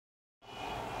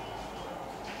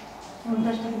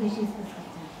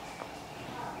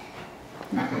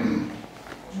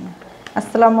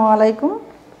আসসালামু আলাইকুম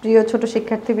প্রিয় ছোট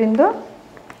শিক্ষার্থীবৃন্দ,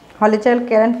 হলি চাইল্ড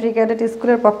কেয়ার অ্যান্ড প্রি-ক্যাডেট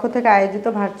স্কুলের পক্ষ থেকে আয়োজিত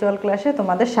ভার্চুয়াল ক্লাসে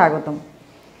তোমাদের স্বাগতম।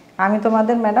 আমি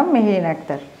তোমাদের ম্যাডাম মেহেরিন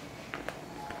আক্তার।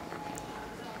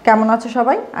 কেমন আছো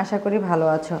সবাই? আশা করি ভালো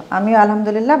আছো। আমিও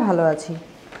আলহামদুলিল্লাহ ভালো আছি।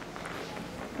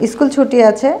 স্কুল ছুটি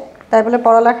আছে, তাই বলে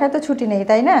পড়ালেখায় তো ছুটি নেই,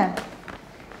 তাই না?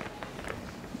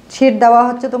 শীট দেওয়া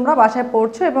হচ্ছে, তোমরা বাসায়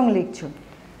পড়ছো এবং লিখছো।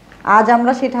 আজ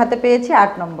আমরা শীট হাতে পেয়েছি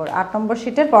 8 নম্বর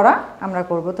শীটের পড়া আমরা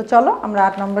করব। তো চলো আমরা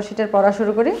 8 নম্বর শীটের পড়া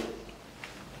শুরু করি।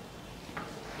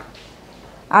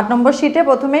 8 নম্বর শীটে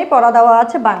প্রথমেই পড়া দেওয়া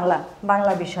আছে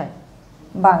বাংলা বিষয়।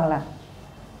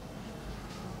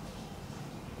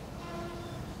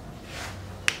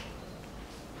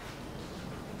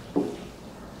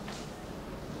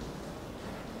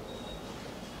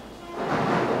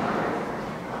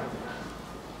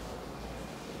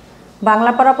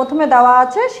 বাংলা পড়া প্রথমে দেওয়া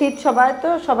আছে শীট।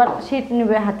 সবার শীট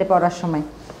নেবে হাতে পড়ার সময়।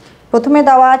 প্রথমে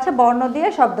দেওয়া আছে বর্ণ দিয়ে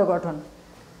শব্দ গঠন।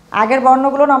 আগের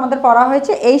বর্ণগুলো আমাদের পড়া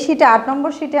হয়েছে। এই শীটে 8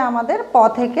 নম্বর শীটে আমাদের প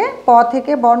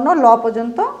থেকে বর্ণ ল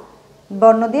পর্যন্ত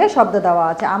বর্ণ দিয়ে শব্দ দেওয়া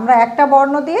আছে। আমরা একটা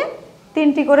বর্ণ দিয়ে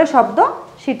 3টি করে শব্দ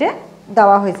শীটে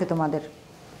দেওয়া হয়েছে তোমাদের।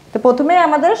 তো প্রথমেই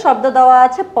আমাদের শব্দ দেওয়া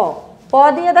আছে প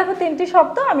দিয়ে দেখো 3টি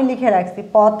শব্দ আমি লিখে রাখছি।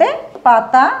 পতে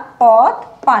পাতা, পথ,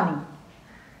 পানি।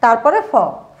 তারপরে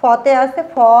ফতে আছে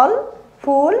ফল,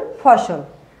 ফুল, ফসল।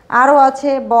 আরও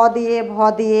আছে ব দিয়ে, ভ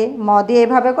দিয়ে, ম দিয়ে,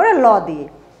 এভাবে করে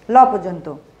ল পর্যন্ত।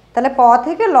 তাহলে প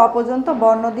থেকে ল পর্যন্ত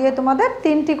বর্ণ দিয়ে তোমাদের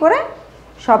 3টি করে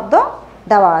শব্দ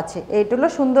দেওয়া আছে। এইগুলো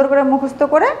সুন্দর করে মুখস্থ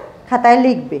করে খাতায়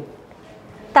লিখবে।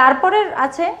 তারপরে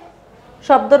আছে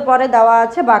শব্দর পরে দেওয়া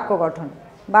আছে বাক্য গঠন।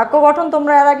 বাক্য গঠন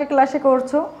তোমরা এর আগে ক্লাসে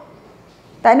করছো,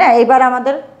 তাই না? এইবার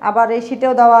আমাদের আবার এই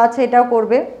শীটেও দেওয়া আছে, এটাও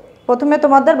করবে। প্রথমে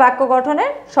তোমাদের বাক্য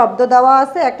গঠনের শব্দ দেওয়া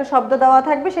আছে, একটা শব্দ দেওয়া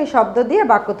থাকবে, সেই শব্দ দিয়ে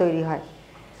বাক্য তৈরি হয়।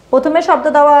 প্রথমে শব্দ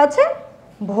দেওয়া আছে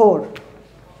ভোর।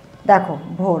 দেখো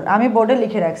ভোর, আমি বোর্ডে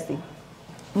লিখে রাখছি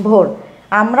ভোর।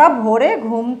 আমরা ভোরে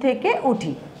ঘুম থেকে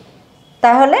উঠি।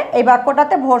 তাহলে এই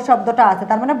বাক্যটাতে ভোর শব্দটা আছে,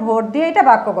 তার মানে ভোর দিয়ে এটা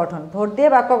বাক্য গঠন। ভোর দিয়ে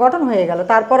বাক্য গঠন হয়ে গেল।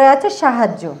 তারপরে আছে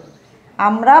সাহায্য।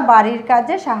 আমরা বাড়ির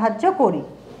কাজে সাহায্য করি।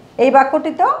 এই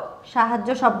বাক্যটিতেও সাহায্য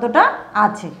শব্দটা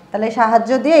আছে, তাহলে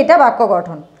সাহায্য দিয়ে এটা বাক্য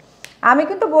গঠন। আমি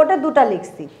কিন্তু বোর্ডে 2টা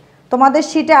লিখছি, তোমাদের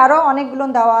শীটে আরও অনেকগুলো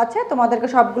দেওয়া আছে। তোমাদেরকে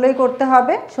সবগুলোই করতে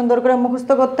হবে, সুন্দর করে মুখস্থ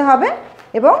করতে হবে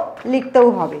এবং লিখতেও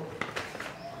হবে।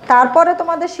 তারপরে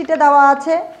তোমাদের শীটে দেওয়া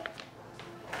আছে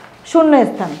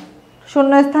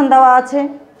শূন্যস্থান দেওয়া আছে।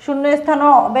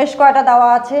 শূন্যস্থানও বেশ কয়টা দেওয়া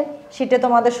আছে শীটে,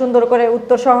 তোমাদের সুন্দর করে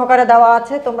উত্তর সহকারে দেওয়া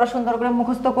আছে। তোমরা সুন্দর করে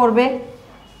মুখস্থ করবে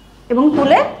এবং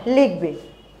তুলে লিখবে।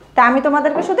 তা আমি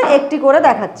তোমাদেরকে শুধু একটি করে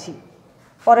দেখাচ্ছি।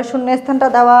 পরে শূন্যস্থানটা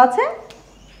দেওয়া আছে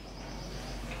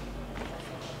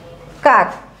কাক।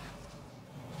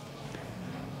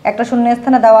 একটা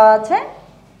শূন্যস্থানে দেওয়া আছে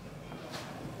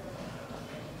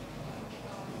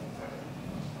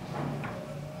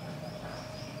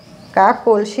কাক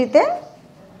কলসিতে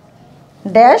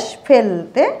ড্যাশ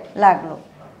ফেলতে লাগলো।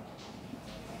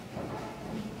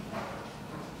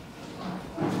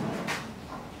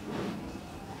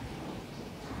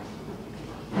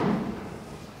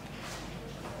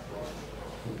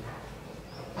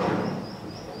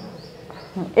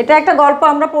 এটা একটা গল্প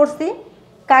আমরা পড়ছি,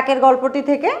 কাকের গল্পটি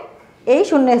থেকে এই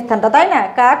শূন্যস্থানটা, তাই না?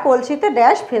 কাক কলসিতে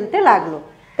ড্যাশ ফেলতে লাগলো।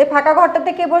 তো ফাঁকা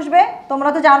ঘরটাতে কে বসবে? তোমরা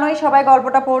তো জানোই, সবাই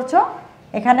গল্পটা পড়ছো।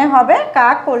 এখানে হবে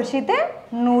কাক কলসিতে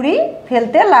নুড়ি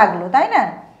ফেলতে লাগলো, তাই না?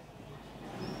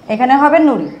 এখানে হবে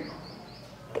নুড়ি।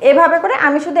 এভাবে করে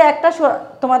আমি শুধু একটা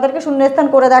তোমাদেরকে শূন্যস্থান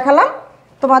করে দেখালাম।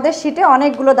 তোমাদের শীটে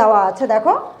অনেকগুলো দেওয়া আছে,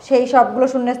 দেখো সেই সবগুলো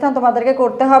শূন্যস্থান তোমাদেরকে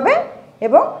করতে হবে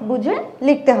এবং বুঝে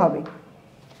লিখতে হবে।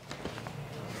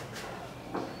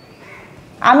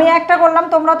 আমি একটা করলাম,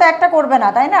 তোমরা তো একটা করবে না,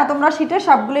 তাই না? তোমরা শীটে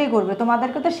সবগুলোই করবে,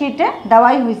 তোমাদেরকে তো শীটে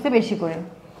দেওয়াই হয়েছে বেশি করে।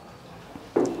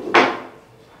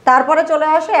 তারপরে চলে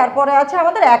আসে, এরপরে আছে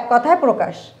আমাদের এক কথায়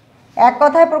প্রকাশ। এক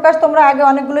কথায় প্রকাশ তোমরা আগে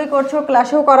অনেকগুলোই করছো,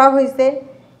 ক্লাসেও করা হয়েছে।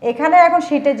 এখানে এখন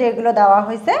শীটে যেগুলো দেওয়া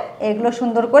হয়েছে এগুলো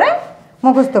সুন্দর করে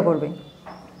মুখস্থ করবে।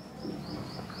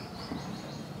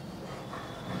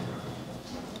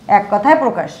 এক কথায়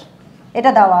প্রকাশ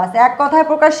এটা দেওয়া আছে। এক কথায়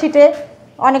প্রকাশ শীটে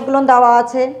অনেকগুলো দেওয়া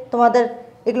আছে, তোমাদের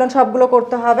এগুলো সবগুলো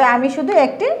করতে হবে। আমি শুধু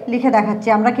একটি লিখে দেখাচ্ছি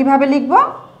আমরা কিভাবে লিখব।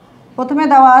 প্রথমে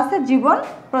দেওয়া আছে জীবন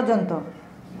পর্যন্ত।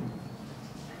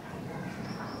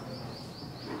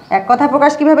 এক কথায়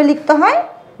প্রকাশ কিভাবে লিখতে হয়,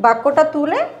 বাক্যটা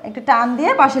তুলে একটু টান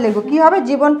দিয়ে পাশে লিখব। কি হবে?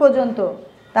 জীবন পর্যন্ত,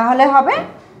 তাহলে হবে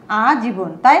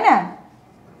আজীবন, তাই না?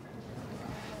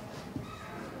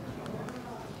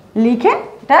 লিখে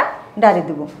এটা ডালি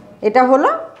দেব। এটা হলো,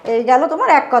 এই গেল তোমার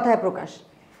এক কথায় প্রকাশ।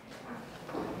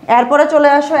 এরপরে চলে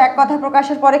আসো এক কথায়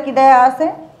প্রকাশের পরে কি দেয়া আছে।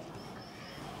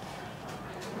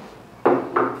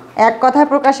 এক কথায়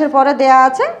প্রকাশের পরে দেয়া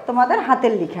আছে তোমাদের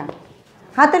হাতের লেখা।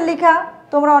 হাতের লেখা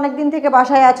তোমরা অনেক দিন থেকে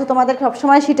বাসায় আছো, তোমাদের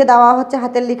সবসময় শিটে দেওয়া হচ্ছে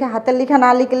হাতের লেখা। হাতের লেখা না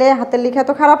লিখলে হাতের লেখা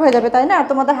তো খারাপ হয়ে যাবে, তাই না? আর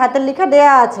তোমাদের হাতের লেখা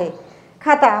দেয়া আছে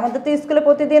খাতা, আমাদের তো স্কুলে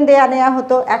প্রতিদিন নেওয়া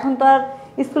হতো, এখন তো আর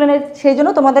স্কুলে নেই, সেই জন্য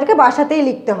তোমাদেরকে বাসাতেই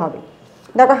লিখতে হবে।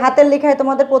 দেখো হাতের লেখায়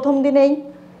তোমাদের প্রথম দিনেই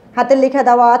হাতের লেখা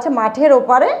দেওয়া আছে মাঠের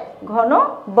ওপারে ঘন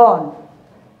বন।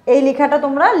 এই লেখাটা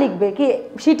তোমরা লিখবে কি,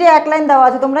 শিটে এক লাইন দেওয়া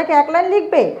আছে, তোমরা কি এক লাইন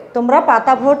লিখবে? তোমরা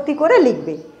পাতা ভর্তি করে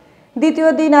লিখবে। দ্বিতীয়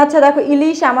দিন আছে দেখো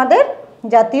ইলিশ আমাদের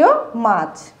জাতীয়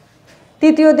মাছ।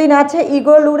 তৃতীয় দিন আছে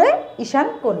ঈগল উড়ে ঈশান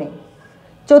কোণে।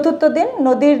 চতুর্থ দিন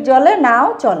নদীর জলে নাও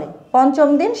চলে। পঞ্চম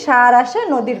দিন ষাঁড় আসে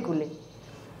নদীর কূলে।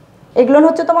 এগুলো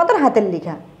হচ্ছে তোমাদের হাতের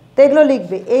লেখা, তো এগুলো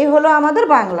লিখবে। এই হলো আমাদের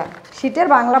বাংলা শিটের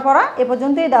বাংলা পড়া এ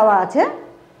পর্যন্তই দেওয়া আছে।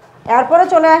 এরপরে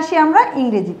চলে আসি আমরা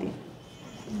ইংরেজিতে।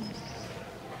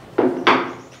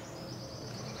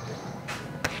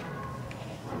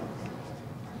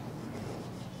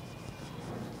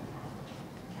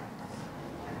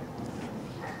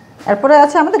 এরপরে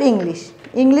আছে আমাদের ইংলিশ।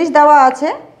 ইংলিশ দেওয়া আছে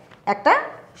একটা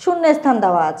শূন্যস্থান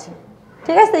দেওয়া আছে,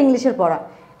 ঠিক আছে? ইংলিশের পড়া।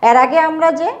 এর আগে আমরা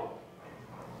যে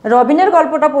রবিনের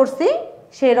গল্পটা পড়ছি,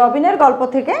 সেই রবিনের গল্প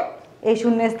থেকে এই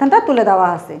শূন্যস্থানটা তুলে দেওয়া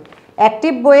আছে।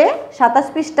 অ্যাক্টিভ বইয়ে 27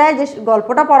 পৃষ্ঠায় যে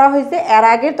গল্পটা পড়া হয়েছে, এর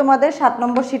আগে তোমাদের 7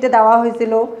 নম্বর শিটে দেওয়া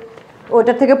হয়েছিল,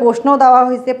 ওইটার থেকে প্রশ্নও দেওয়া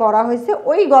হয়েছে, পড়া হয়েছে।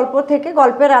 ওই গল্প থেকে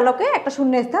গল্পের আলোকে একটা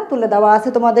শূন্যস্থান তুলে দেওয়া আছে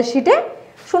তোমাদের শিটে।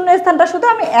 শূন্যস্থানটা শুধু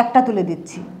আমি একটা তুলে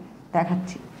দিচ্ছি,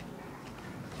 দেখাচ্ছি।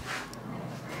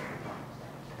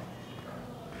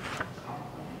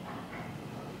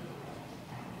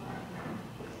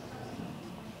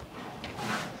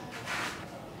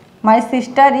 My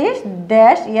sister is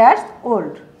dash years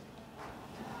old.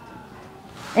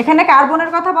 এখানে কার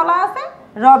বোনের কথা বলা আছে?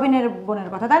 রবিনের বোনের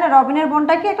কথা, তাই না? রবিনের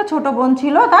বোনটা কি একটা ছোট বোন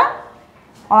ছিল, তার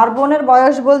আর বোনের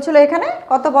বয়স বলছিল এখানে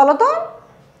কত বলো তো?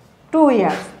 2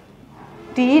 ইয়ার্স,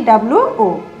 TWO।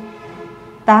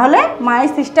 তাহলে my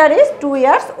sister is 2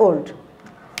 years old.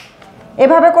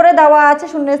 এভাবে করে দেওয়া আছে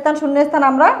শূন্যস্থান। শূন্যস্থান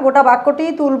আমরা গোটা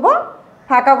বাক্যটিই তুলব,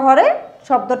 ফাঁকা ঘরে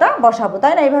শব্দটা বসাবো,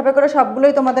 তাই না? এইভাবে করে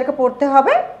সবগুলোই তোমাদেরকে পড়তে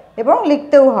হবে এবং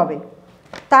লিখতেও হবে।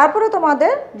 তারপরে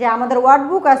তোমাদের যে আমাদের ওয়ার্ড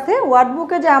বুক আছে, ওয়ার্ড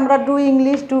বুকে যে আমরা ডু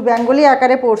ইংলিশ ডু বেঙ্গলি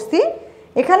আকারে পড়ছি,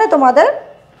 এখানে তোমাদের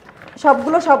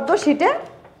সবগুলো শব্দ শিটে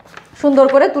সুন্দর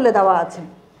করে তুলে দেওয়া আছে।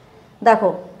 দেখো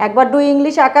একবার ডু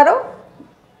ইংলিশ আকারেও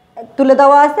তুলে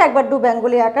দেওয়া আছে, একবার ডু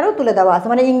বেঙ্গলি আকারেও তুলে দেওয়া আছে,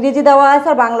 মানে ইংরেজি দেওয়া আছে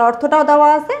আর বাংলা অর্থটাও দেওয়া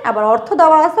আছে, আবার অর্থ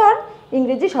দেওয়া আছে আর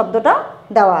ইংরেজি শব্দটাও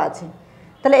দেওয়া আছে।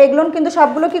 তাহলে এগুলো কিন্তু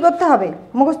সবগুলো কি করতে হবে?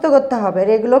 মুখস্থ করতে হবে, আর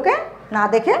এগুলোকে না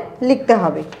দেখে লিখতে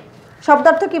হবে।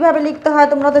 শব্দার্থ কিভাবে লিখতে হয়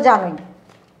তোমরা তো জানোই,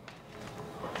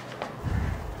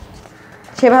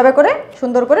 সেভাবে করে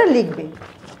সুন্দর করে লিখবে।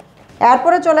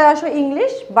 এরপরে চলে আসো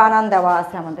ইংলিশ বানান দেওয়া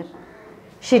আছে আমাদের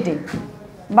শিটে।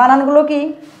 বানানগুলো কি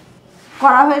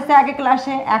করা হয়েছে আগে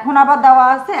ক্লাসে, এখন আবার দেওয়া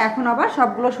আছে, এখন আবার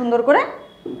সবগুলো সুন্দর করে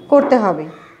করতে হবে।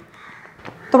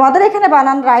 তোমাদের এখানে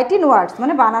বানান রাইট ইন ওয়ার্ডস,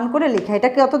 মানে বানান করে লেখা। এটা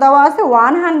কত দেওয়া আছে?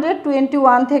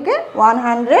 121 থেকে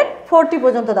 140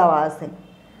 পর্যন্ত দেওয়া আছে।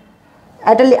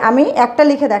 এটা আমি একটা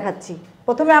লিখে দেখাচ্ছি।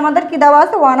 প্রথমে আমাদের কি দেওয়া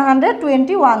আছে?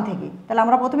 121 থেকে। তাহলে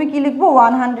আমরা প্রথমে কি লিখবো?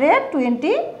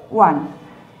 121।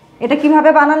 এটা কিভাবে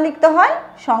বানান লিখতে হয়?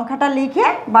 সংখ্যাটা লিখে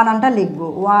বানানটা লিখবো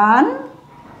 100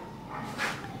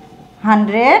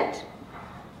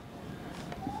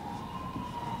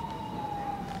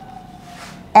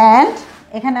 অ্যান্ড,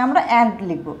 এখানে আমরা অ্যান্ড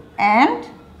লিখবো, অ্যান্ড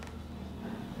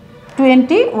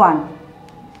 21।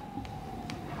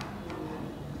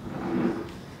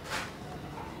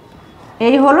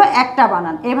 এই হলো একটা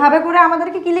বানান। এভাবে করে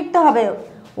আমাদেরকে কি লিখতে হবে?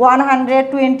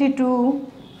 122,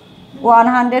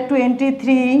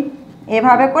 123,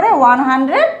 এভাবে করে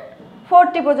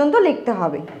 140 পর্যন্ত লিখতে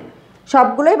হবে।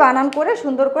 সবগুলোই বানান করে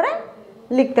সুন্দর করে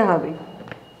লিখতে হবে।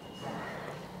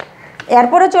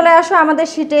 এরপরে চলে আসো আমাদের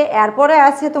শিটে। এরপরে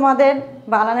আছে তোমাদের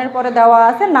বানানের পরে দেওয়া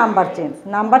আছে নাম্বার চেঞ্জ।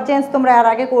 নাম্বার চেঞ্জ তোমরা এর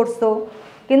আগে করছো,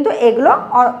 কিন্তু এগুলো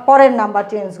পরের নাম্বার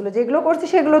চেঞ্জগুলো যেগুলো করছি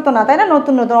সেগুলো তো না, তাই না?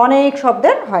 নতুন নতুন অনেক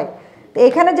শব্দের হয়। তো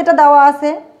এখানে যেটা দেওয়া আছে,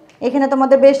 এখানে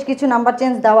তোমাদের বেশ কিছু নাম্বার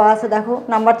চেঞ্জ দেওয়া আছে। দেখো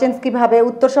নাম্বার চেঞ্জ কীভাবে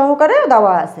উত্তর সহকারে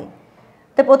দেওয়া আছে।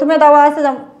 তো প্রথমে দেওয়া আছে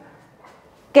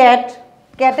ক্যাট,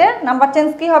 ক্যাটের নাম্বার চেঞ্জ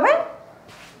কী হবে?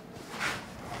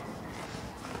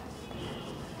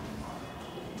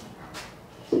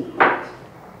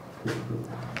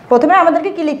 প্রথমে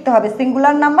আমাদেরকে কি লিখতে হবে?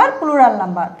 Singular number, plural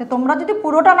number. তো তোমরা যদি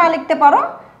পুরোটা না লিখতে পারো,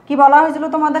 কি বলা হয়েছিল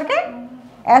তোমাদেরকে?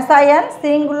 SIN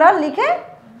সিঙ্গুলার লিখে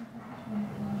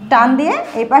টান দিয়ে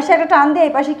এই পাশে একটা টান দিয়ে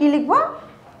এই পাশে কি লিখবো?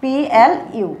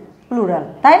 PLU প্লুরাল,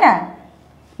 তাই না?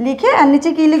 লিখে আর নিচে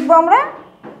কি লিখবো আমরা?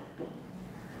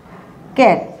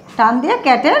 ক্যাট, টান দিয়ে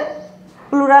ক্যাটের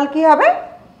প্লুরাল কি হবে?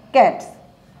 ক্যাটস।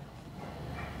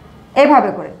 এভাবে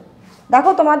করে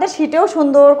দেখো তোমাদের শিটেও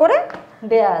সুন্দর করে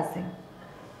দেয়া আছে।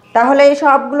 তাহলে এই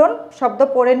সবগুলো শব্দ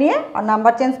পড়ে নিয়ে আর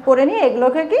নাম্বার চেঞ্জ করে নিয়ে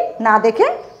এগুলোকে কি না দেখে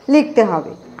লিখতে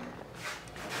হবে।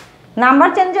 নাম্বার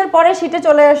চেঞ্জের পরে শিটে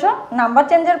চলে এসো। নাম্বার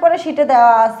চেঞ্জের পরে শিটে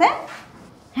দেওয়া আছে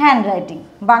hand writing.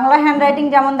 Bangla hand writing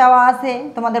যেমন দেওয়া আছে,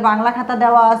 তোমাদের বাংলা খাতা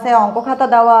দেওয়া আছে, অঙ্ক খাতা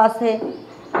দেওয়া আছে,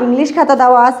 ইংলিশ খাতা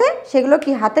দেওয়া আছে। সেগুলো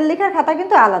কি হাতের লেখার খাতা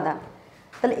কিন্তু আলাদা।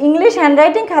 তাহলে ইংলিশ হ্যান্ড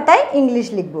রাইটিং খাতায় ইংলিশ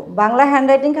লিখব, বাংলা হ্যান্ড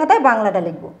রাইটিং খাতায় বাংলাটা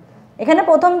লিখব। এখানে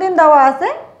প্রথম দিন দেওয়া আছে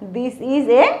দিস ইজ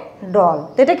এ ডল।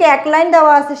 তো এটা কি এক লাইন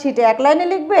দেওয়া আছে শিটে, এক লাইনে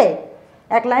লিখবে?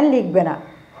 এক লাইন লিখবে না,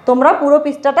 তোমরা পুরো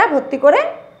পৃষ্ঠাটা ভর্তি করে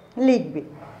লিখবে।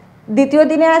 দ্বিতীয়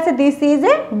দিনে আছে দিস ইজ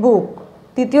এ বুক।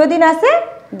 তৃতীয় দিন আছে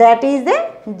দ্যাট ইজ এ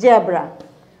জেব্রা।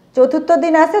 চতুর্থ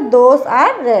দিন আছে দোজ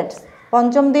আর রেডস।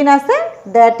 পঞ্চম দিন আছে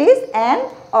দ্যাট ইজ অ্যান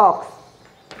অক্স।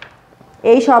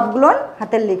 এই সবগুলো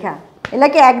হাতের লেখা। এগুলা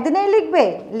কি একদিনেই লিখবে?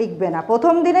 লিখবে না,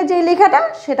 প্রথম দিনে যে লেখাটা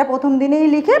সেটা প্রথম দিনেই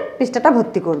লিখে পৃষ্ঠাটা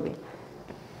ভর্তি করবে।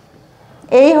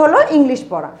 এই হলো ইংলিশ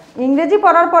পড়া। ইংরেজি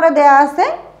পড়ার পরে দেয়া আছে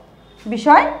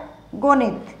বিষয়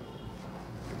গণিত।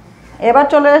 এবার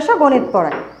চলে এসো গণিত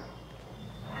পড়ায়।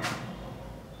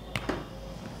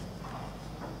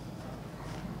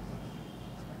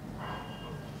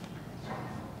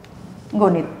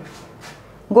 গণিত,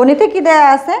 গণিতে কি দেয়া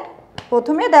আছে?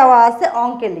 প্রথমে দেওয়া আছে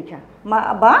অঙ্কে লেখা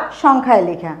বা সংখ্যায়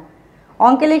লেখা।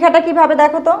 অঙ্কে লেখাটা কিভাবে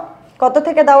দেখো তো, কত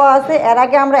থেকে দেওয়া আছে? এর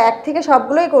আগে আমরা 1 থেকে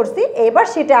সবগুলোই করছি। এবার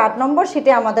শিটে 8 নম্বর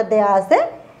শিটে আমাদের দেয়া আছে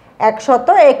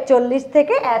 141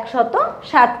 থেকে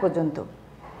 160 পর্যন্ত।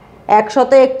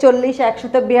 141,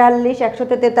 142,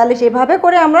 143 এভাবে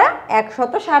করে আমরা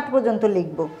 160 পর্যন্ত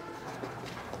লিখব।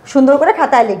 সুন্দর করে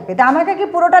খাতায় লিখবে। তা আমাকে কি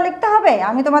পুরোটা লিখতে হবে?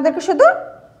 আমি তোমাদেরকে শুধু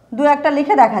দু একটা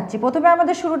লিখে দেখাচ্ছি। প্রথমে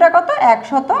আমাদের শুরুটা কত?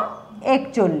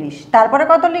 141। তারপরে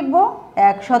কত লিখব?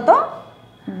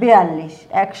 142,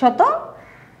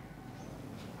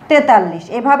 143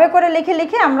 এভাবে করে লিখে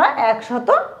লিখে আমরা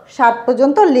 160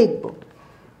 পর্যন্ত লিখব।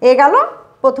 এ গেল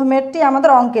প্রথমেরটি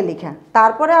আমাদের অঙ্কে লেখা।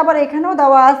 তারপরে আবার এখানেও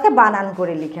দেওয়া আছে বানান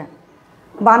করে লেখা।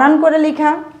 বানান করে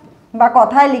লেখা বা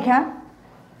কথায় লেখা।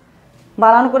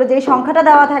 বানান করে যেই সংখ্যাটা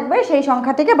দেওয়া থাকবে সেই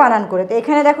সংখ্যাটিকে বানান করে। তো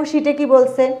এখানে দেখো শিটে কি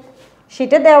বলছে?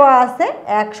 শিটে দেওয়া আছে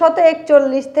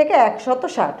 141 থেকে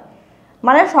 160।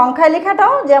 মানে সংখ্যায়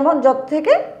লেখাটাও যেমন যত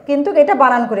থেকে, কিন্তু এটা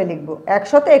বানান করে লিখব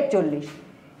 141।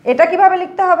 এটা কিভাবে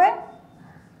লিখতে হবে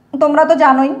তোমরা তো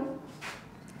জানোই,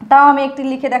 তাও আমি একটি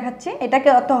লিখে দেখাচ্ছি। এটা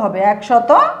কত হবে?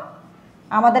 100।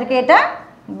 আমাদেরকে এটা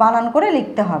বানান করে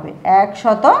লিখতে হবে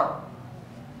 100।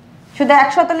 শুধু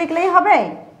 100 লিখলেই হবে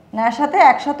না, এর সাথে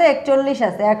 141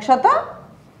 আছে,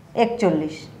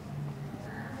 141।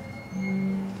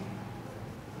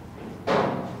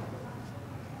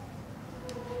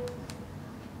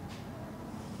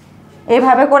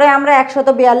 এইভাবে করে আমরা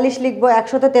 142 লিখবো,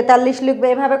 143 লিখবো।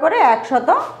 এভাবে করে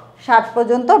 160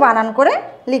 পর্যন্ত বানান করে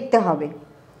লিখতে হবে।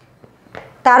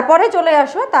 তারপরে চলে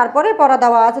আসো, তারপরে পড়া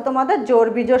দেওয়া আছে তোমাদের জোড়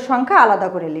বিজোড় সংখ্যা আলাদা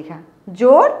করে লেখা।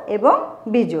 জোড় এবং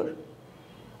বিজোড়।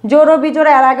 জোড় ও বিজোড়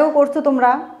এর আগেও করছো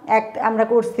তোমরা, আমরা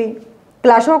করছি,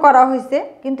 ক্লাসেও করা হয়েছে।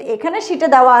 কিন্তু এখানে শিটে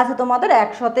দেওয়া আছে তোমাদের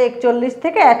 141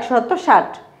 থেকে 160।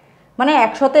 মানে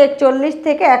 141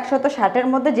 থেকে 160-এর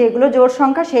মধ্যে যেগুলো জোড়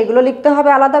সংখ্যা সেগুলো লিখতে হবে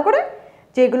আলাদা করে,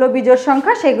 যেগুলো বিজোড়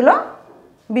সংখ্যা সেগুলো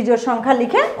বিজোড় সংখ্যা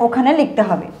লিখে ওখানে লিখতে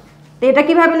হবে। তো এটা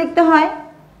কিভাবে লিখতে হয়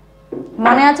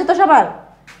মনে আছে তো সবার?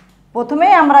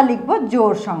 প্রথমেই আমরা লিখব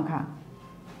জোড় সংখ্যা।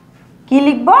 কি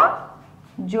লিখব?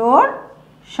 জোড়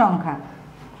সংখ্যা।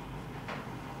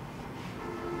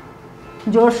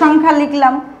 জোড় সংখ্যা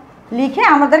লিখলাম। লিখে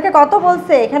আমাদেরকে কত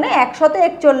বলছে এখানে?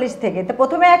 141 থেকে। তো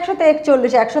প্রথমে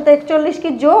 141, 141 কি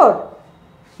জোড়?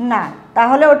 না,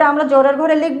 তাহলে ওটা আমরা জোড়ের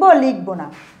ঘরে লিখব না।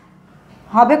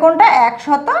 হবে কোনটা?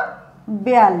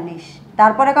 142।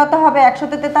 তারপরে কত হবে?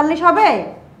 143 হবে?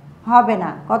 হবে না।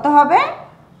 কত হবে?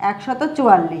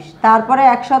 144। তারপরে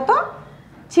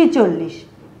 146।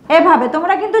 এভাবে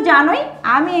তোমরা কিন্তু জানোই,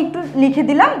 আমি একটু লিখে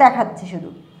দিলাম, দেখাচ্ছি শুধু।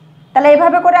 তাহলে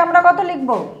এভাবে করে আমরা কত লিখব?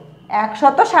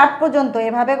 160 পর্যন্ত।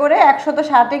 এভাবে করে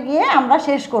 160-এ গিয়ে আমরা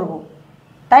শেষ করব,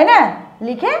 তাই না?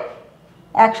 লিখে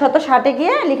 160-এ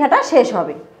গিয়ে লেখাটা শেষ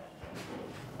হবে।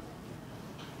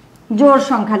 জোড়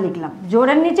সংখ্যা লিখলাম।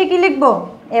 জোড়ের নিচে কি লিখব?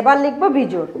 এবার লিখব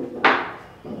বিজোড়।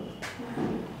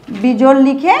 বিজোড়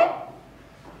লিখে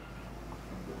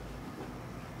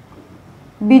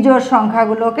বিজোড়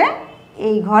সংখ্যাগুলোকে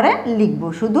এই ঘরে লিখব,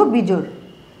 শুধু বিজোড়।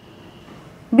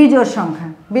 বিজোড় সংখ্যা।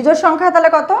 বিজোড় সংখ্যা তাহলে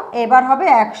কত? এবার হবে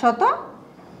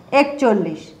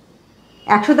 141।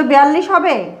 142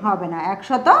 হবে? হবে না,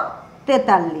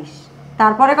 143।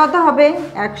 তারপরে কত হবে?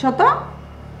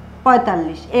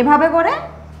 145। এভাবে করে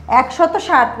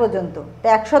 160 পর্যন্ত। তো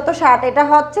 160 এটা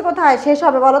হচ্ছে কোথায় শেষ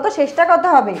হবে বলো তো? শেষটা কত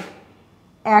হবে?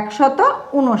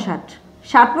 159।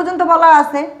 60 পর্যন্ত বলা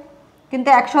আছে, কিন্তু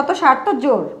 160 তো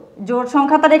জোর, জোর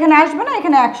সংখ্যা তার এখানে আসবে না,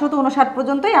 এখানে 159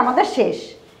 পর্যন্তই আমাদের শেষ।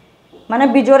 মানে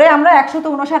বিজোড়ে আমরা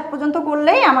 159 পর্যন্ত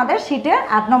করলেই আমাদের শীটের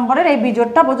 8 নম্বরের এই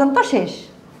বিজোড়টা পর্যন্ত শেষ।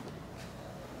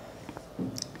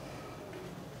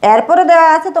 এরপরে দেওয়া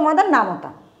আছে তোমাদের নামতা।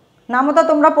 নামতা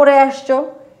তোমরা পড়ে আসছো,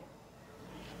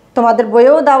 তোমাদের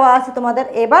বইয়েও দেওয়া আছে তোমাদের।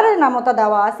 এবারে নামতা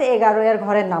দেওয়া আছে 11 এর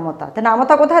ঘরের নামতা। তো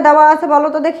নামতা কোথায় দেওয়া আছে বলো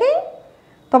তো দেখি?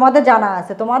 তোমাদের জানা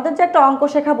আছে, তোমাদের যে একটা অঙ্ক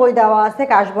শেখা বই দেওয়া আছে,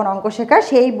 কাশবন অঙ্ক শেখা,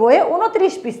 সেই বইয়ে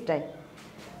 29 পৃষ্ঠায়,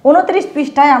 29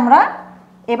 পৃষ্ঠায় আমরা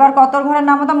এবার কত ঘরের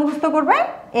নামতা মুখস্থ করবে?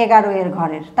 11 এর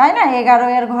ঘরের, তাই না? 11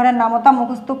 এর ঘরের নামতা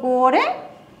মুখস্থ করে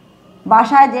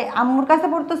বাসায় যে আম্মুর কাছে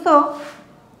পড়তেছো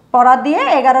পড়া দিয়ে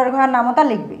 11 এর ঘরের নামতা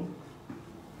লিখবে।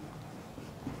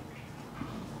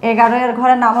 11 এর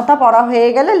ঘরের নামতা পড়া হয়ে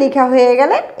গেলে, লেখা হয়ে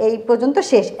গেলে এই পর্যন্ত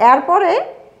শেষ। এরপরে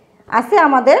আছে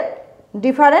আমাদের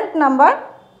ডিফারেন্ট নাম্বার,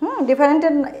 ডিফারেন্ট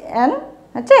অ্যান্ড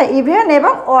আচ্ছা ইভেন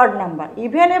এবং অড নাম্বার।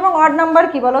 ইভেন এবং অড নাম্বার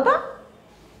কি বলো তো?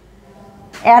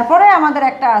 এরপরে আমাদের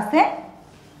একটা আছে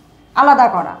আলাদা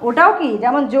করা, ওটাও কি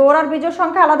যেমন জোড় আর বিজোড়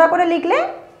সংখ্যা আলাদা করে লিখলে,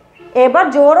 এবার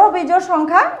জোড় ও বিজোড়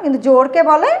সংখ্যা, কিন্তু জোড়কে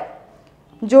বলে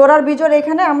জোড় আর বিজোড়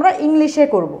এখানে আমরা ইংলিশে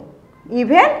করব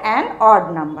ইভেন অ্যান্ড অড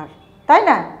নাম্বার, তাই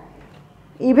না?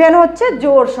 ইভেন হচ্ছে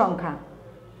জোড় সংখ্যা,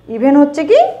 ইভেন হচ্ছে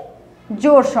কি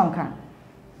জোড় সংখ্যা,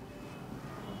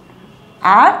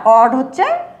 আর অড হচ্ছে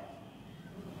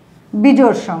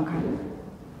বিজোড় সংখ্যা।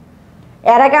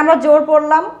 এর আগে আমরা জোড়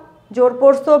পড়লাম, জোড়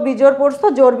পড়ছো, বিজোড় পড়ছো,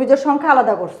 জোড় বিজোড় সংখ্যা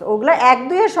আলাদা করছো, ওগুলো 1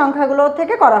 2 এর সংখ্যাগুলো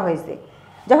থেকে করা হয়েছে।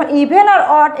 যখন ইভেন আর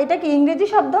অড, এটা কি ইংরেজি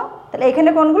শব্দ, তাহলে এখানে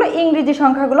কোনগুলো ইংরেজি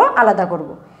সংখ্যাগুলো আলাদা করব।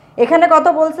 এখানে কত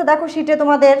বলছে দেখো শীটে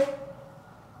তোমাদের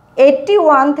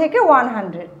 81 থেকে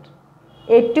 100,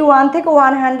 81 থেকে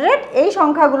 100 এই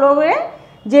সংখ্যাগুলো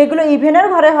যেগুলো ইভেনের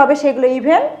ঘরে হবে সেগুলো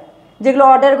ইভেন, যেগুলো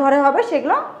অডের ঘরে হবে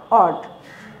সেগুলো অড।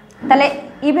 তাহলে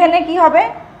ইভেনে কি হবে?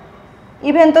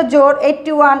 ইভেন তো জোড়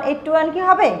 81, 81 কি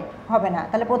হবে? হবে না।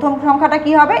 তাহলে প্রথম সংখ্যাটা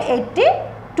কি হবে?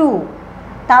 82,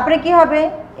 তারপরে কি হবে?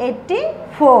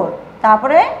 84,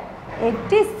 তারপরে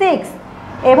 86,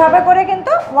 এভাবে করে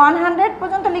কিন্তু 100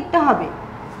 পর্যন্ত লিখতে হবে।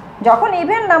 যখন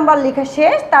ইভেন নাম্বার লেখা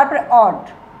শেষ, তারপরে অড।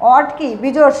 অড কি?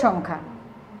 বিজোড় সংখ্যা।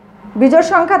 বিজোড়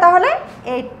সংখ্যা তাহলে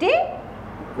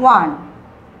 81,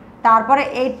 তারপরে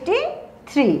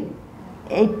 83,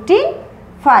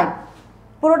 85,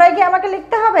 পুরোটাই কি আমাকে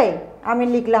লিখতে হবে? আমি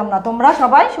লিখলাম না, তোমরা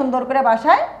সবাই সুন্দর করে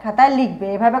বাসায় খাতায় লিখবে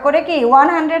এভাবে করে কি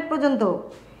 100 পর্যন্ত।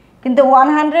 কিন্তু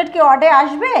 100 কি অডে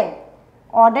আসবে?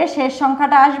 অডের শেষ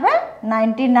সংখ্যাটা আসবে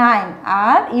 99,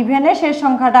 আর ইভেনের শেষ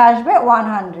সংখ্যাটা আসবে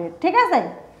 100, ঠিক আছে?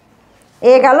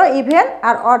 এ গেল ইভেন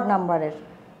আর অড নাম্বারের।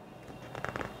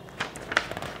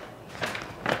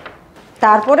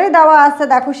 তারপরে দেওয়া আছে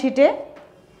দেখো শীটে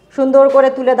সুন্দর করে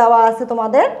তুলে দেওয়া আছে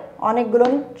তোমাদের অনেকগুলো,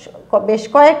 বেশ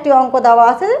কয়েকটি অঙ্ক দেওয়া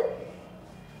আছে।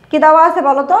 কি দেওয়া আছে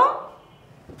বলো তো?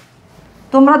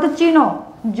 তোমরা তো চিনো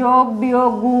যোগ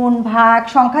বিয়োগ গুণ ভাগ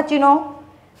সংখ্যা চিনো,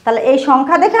 তাহলে এই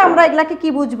সংখ্যা দেখে আমরা এগুলাকে কি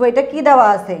বুঝবো? এটা কি দেওয়া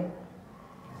আছে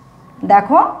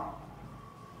দেখো,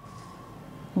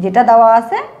 যেটা দেওয়া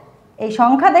আছে এই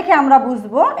সংখ্যা দেখে আমরা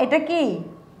বুঝবো এটা কি।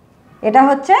 এটা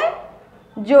হচ্ছে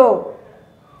যোগ,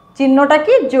 চিহ্নটা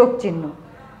কি? যোগ চিহ্ন।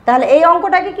 তাহলে এই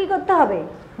অঙ্কটাকে কি করতে হবে?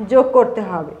 যোগ করতে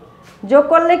হবে। যোগ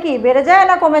করলে কি বেড়ে যায়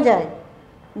না কমে যায়?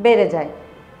 বেড়ে যায়।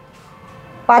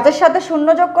 5-এর সাথে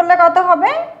 0 যোগ করলে কত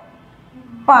হবে?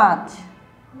 5।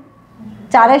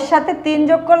 4-এর সাথে 3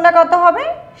 যোগ করলে কত হবে?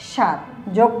 7।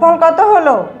 যোগফল কত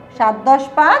হলো? 7 10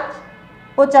 5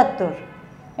 75।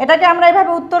 এটাকে আমরা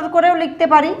এভাবে উত্তর করেও লিখতে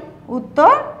পারি।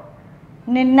 উত্তর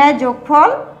নির্ণয় যোগফল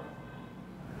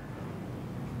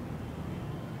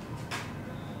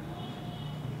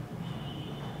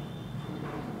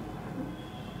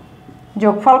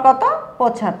যোগফল কত?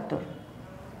 75।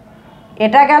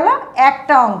 এটা গেল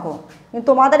একটা অঙ্ক। কিন্তু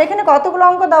তোমাদের এখানে কতগুলো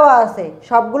অঙ্ক দেওয়া আছে?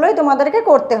 সবগুলোই তোমাদেরকে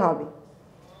করতে হবে।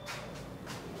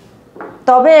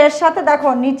 তবে এর সাথে দেখো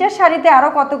নিচের সারিতে আরো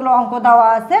কতগুলো অঙ্ক দেওয়া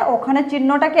আছে, ওখানে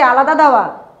চিহ্নটা কি আলাদা দেওয়া?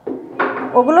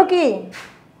 ওগুলো কি?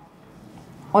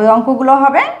 ওই অঙ্কগুলো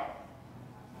হবে,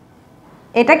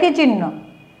 এটা কি চিহ্ন?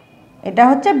 এটা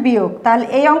হচ্ছে বিয়োগ। তাহলে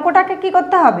এই অঙ্কটাকে কি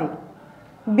করতে হবে?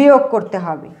 বিয়োগ করতে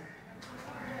হবে।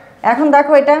 এখন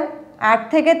দেখো এটা 8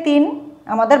 থেকে 3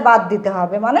 আমাদের বাদ দিতে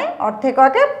হবে, মানে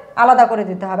অর্ধেককে আলাদা করে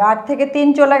দিতে হবে। 8 থেকে 3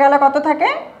 চলে গেলে কত থাকে?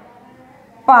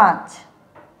 5।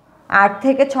 8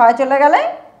 থেকে 6 চলে গেলে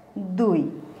 2।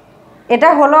 এটা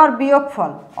হলো আর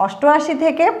বিয়োগফল। 88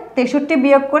 থেকে 63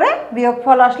 বিয়োগ করে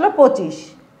বিয়োগফল আসলো 25।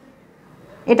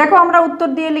 এটাকেও আমরা উত্তর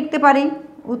দিয়ে লিখতে পারি।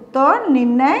 উত্তর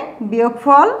নির্ণয়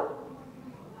বিয়োগফল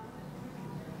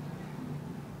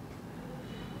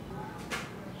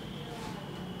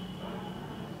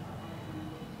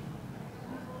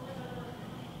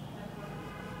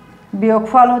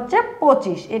বিয়োগফল হচ্ছে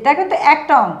 25। এটা কিন্তু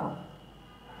একটা অঙ্ক।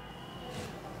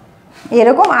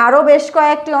 এরকম আরও বেশ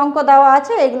কয়েকটি অঙ্ক দেওয়া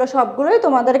আছে, এগুলো সবগুলোই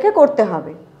তোমাদেরকে করতে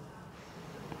হবে।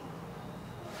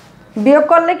 বিয়োগ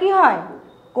করলে কি হয়?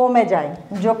 কমে যায়,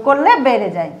 যোগ করলে বেড়ে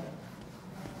যায়।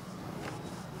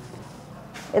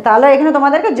 তাহলে এখানে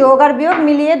তোমাদেরকে যোগ আর বিয়োগ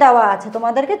মিলিয়ে দেওয়া আছে,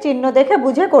 তোমাদেরকে চিহ্ন দেখে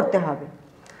বুঝে করতে হবে।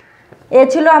 এ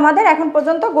ছিল আমাদের এখন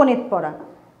পর্যন্ত গণিত পড়া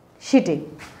শিটে।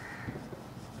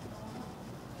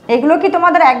 এগুলো কি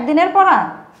তোমাদের একদিনের পড়া?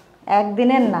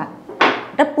 একদিনের না,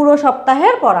 এটা পুরো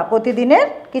সপ্তাহের পড়া, প্রতিদিনের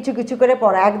কিছু কিছু করে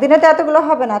পড়া। একদিনে তো এতগুলো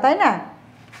হবে না, তাই না?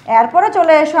 এরপরে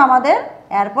চলে এসো আমাদের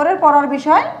এরপরের পড়ার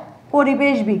বিষয়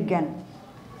পরিবেশ বিজ্ঞান।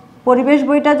 পরিবেশ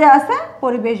বইটা যে আছে,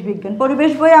 পরিবেশ বিজ্ঞান,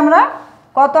 পরিবেশ বই আমরা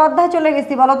কত অধ্যায় চলে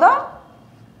গেছি বলো তো?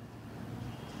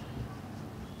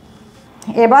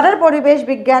 এবারের পরিবেশ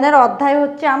বিজ্ঞানের অধ্যায়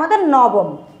হচ্ছে আমাদের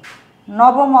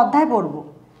নবম অধ্যায় পড়ব।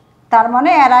 তার মানে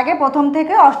এর আগে প্রথম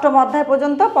থেকে অষ্টম অধ্যায়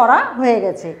পর্যন্ত পড়া হয়ে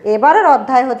গেছে। এবারের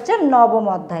অধ্যায় হচ্ছে নবম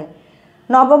অধ্যায়।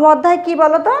 নবম অধ্যায় কি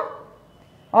বলো তো?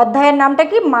 অধ্যায়ের নামটা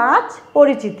কি? মাছ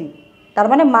পরিচিতি। তার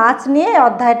মানে মাছ নিয়ে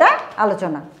অধ্যায়টা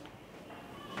আলোচনা।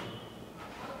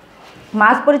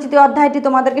 মাছ পরিচিতি অধ্যায়টি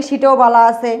তোমাদেরকে শিটেও বলা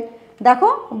আছে। দেখো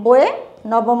বইয়ে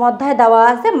নবম অধ্যায় দেওয়া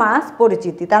আছে মাছ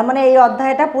পরিচিতি। তার মানে এই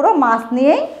অধ্যায়টা পুরো মাছ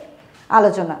নিয়েই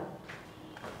আলোচনা।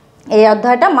 এই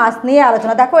অধ্যায়টা মাছ নিয়ে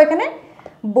আলোচনা। দেখো এখানে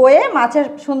বইয়ে মাছের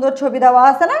সুন্দর ছবি দেওয়া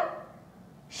আছে না?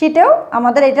 শিটেও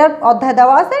আমাদের এটার অধ্যায়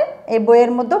দেওয়া আছে। এই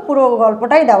বইয়ের মধ্যে পুরো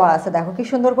গল্পটাই দেওয়া আছে। দেখো কি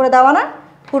সুন্দর করে দেওয়া না?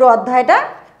 পুরো অধ্যায়টা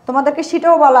তোমাদেরকে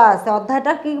শিটেও বলা আছে।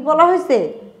 অধ্যায়টা কি বলা হয়েছে?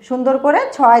 সুন্দর করে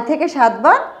 6 থেকে 7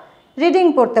 বার রিডিং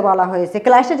পড়তে বলা হয়েছে।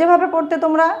 ক্লাসে যেভাবে পড়তে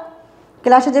তোমরা,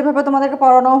 ক্লাসে যেভাবে তোমাদেরকে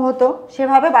পড়ানো হতো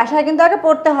সেভাবে বাসায় কিন্তু আগে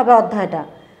পড়তে হবে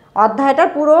অধ্যায়টার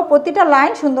পুরো প্রতিটা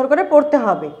লাইন সুন্দর করে পড়তে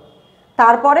হবে।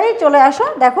 তারপরেই চলে আসো,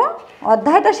 দেখো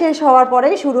অধ্যায়টা শেষ হওয়ার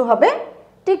পরেই শুরু হবে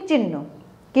টিক চিহ্ন।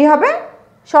 কী হবে?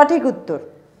 সঠিক উত্তর।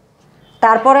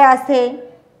 তারপরে আছে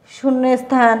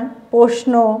শূন্যস্থান,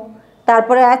 প্রশ্ন,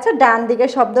 তারপরে আছে ডান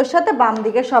দিকের শব্দের সাথে বাম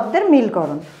দিকের শব্দের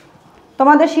মিলকরণ।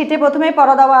 তোমাদের শিটে প্রথমেই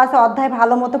পড়া দেওয়া আছে, অধ্যায়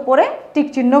ভালো মতো পড়ে টিক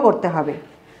চিহ্ন করতে হবে।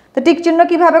 তো টিক চিহ্ন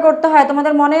কীভাবে করতে হয়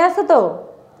তোমাদের মনে আছে তো?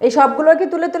 এই সবগুলো কি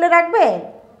তুলে তুলে রাখবে?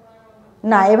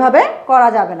 না, এভাবে করা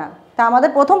যাবে না। তা আমাদের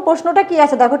প্রথম প্রশ্নটা কি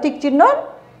আছে দেখো টিক চিহ্ন।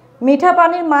 মিঠা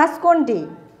পানির মাছ কোনটি?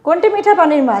 কোনটি মিঠা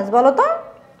পানির মাছ বলো তো?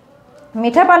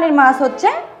 মিঠা পানির মাছ হচ্ছে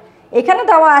এখানে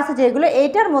দেওয়া আছে যেগুলো,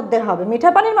 এইটার মধ্যে হবে। মিঠা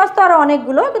পানির মাছ তো আরও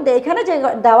অনেকগুলো, কিন্তু এখানে যে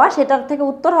দেওয়া সেটার থেকে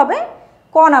উত্তর হবে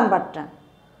ক নাম্বারটা,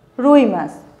 রুই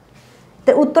মাছ।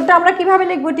 তো উত্তরটা আমরা কিভাবে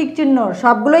লিখবো? টিক চিহ্ন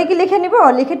সবগুলোই কি লিখে নিব,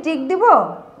 লিখে টিক দিব?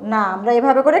 না, আমরা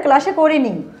এভাবে করে ক্লাসে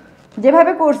করিনি।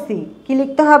 যেভাবে করছি কি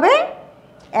লিখতে হবে?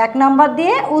 1 নাম্বার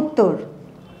দিয়ে উত্তর।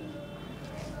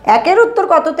 একের উত্তর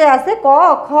কততে আছে? ক,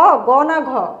 খ, গ না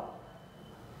ঘ?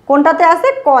 কোনটাতে আছে?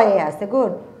 কয়ে আছে।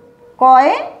 গুড।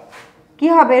 কয়ে কি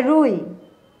হবে? রুই।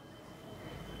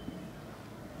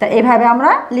 তা এভাবে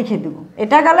আমরা লিখে দেব।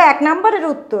 এটা গেল 1 নাম্বারের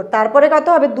উত্তর। তারপরে কত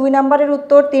হবে? 2 নাম্বারের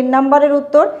উত্তর, 3 নাম্বারের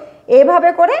উত্তর। এভাবে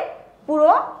করে পুরো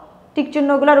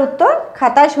টিকচিহ্নগুলোর উত্তর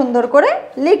খাতায় সুন্দর করে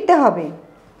লিখতে হবে।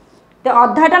 তো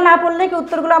অধ্যায়টা না পড়লে কি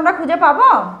উত্তরগুলো আমরা খুঁজে পাবো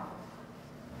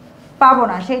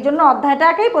না। সেই জন্য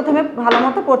অধ্যায়টাকেই প্রথমে ভালো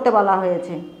মতো পড়তে বলা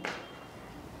হয়েছে।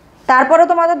 তারপরে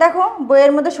তোমাদের দেখো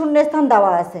বইয়ের মধ্যে শূন্যস্থান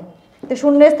দেওয়া আছে। তো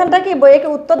শূন্যস্থানটা কি বইয়ে কি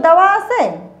উত্তর দেওয়া আছে?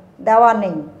 দেওয়া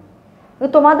নেই।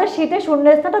 তোমাদের শিটে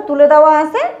শূন্যস্থানটা তুলে দেওয়া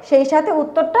আছে, সেই সাথে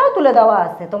উত্তরটাও তুলে দেওয়া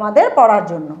আছে তোমাদের পড়ার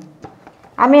জন্য।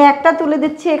 আমি একটা তুলে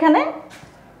দিচ্ছি এখানে।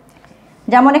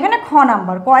 যেমন এখানে খ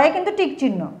নাম্বার, কয়ে কিন্তু টিক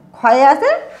চিহ্ন, ক্ষয়ে আছে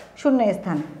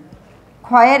শূন্যস্থান।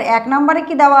 ক্ষয়ের 1 নাম্বারে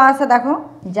কি দেওয়া আছে দেখো?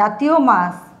 জাতীয়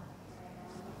মাছ।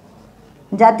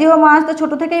 জাতীয় মাছ তো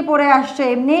ছোট থেকেই পড়ে আসছে,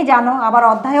 এমনিই জানো, আবার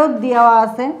অধ্যায়ও দেওয়া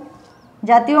আছে।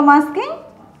 জাতীয় মাছ কি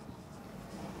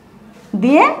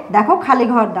দিয়ে দেখো খালি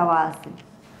ঘর দেওয়া আছে।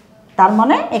 তার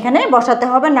মানে এখানে বসাতে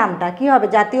হবে নামটা। কি হবে?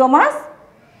 জাতীয় মাছ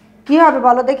কি হবে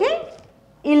বলো দেখি?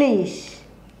 ইলিশ।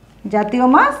 জাতীয়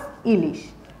মাছ ইলিশ।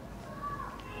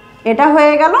 এটা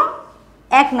হয়ে গেল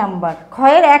 1 নাম্বার,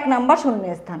 ক্ষয়ের 1 নাম্বার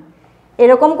শূন্যস্থান।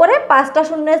 এরকম করে 5টা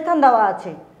শূন্যস্থান দেওয়া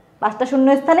আছে, 5টা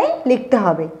শূন্যস্থানেই লিখতে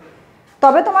হবে।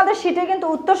 তবে তোমাদের শিটে কিন্তু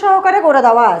উত্তর সহকারে করে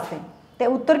দেওয়া আছে। তো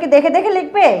উত্তর কি দেখে দেখে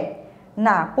লিখবে?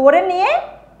 না, পড়ে নিয়ে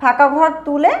ফাঁকা ঘর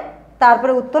তুলে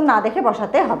তারপরে উত্তর না দেখে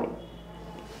বসাতে হবে।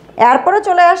 এরপরে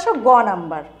চলে আসো গ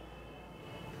নাম্বার।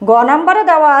 গ নাম্বারে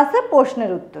দেওয়া আছে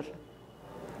প্রশ্নের উত্তর।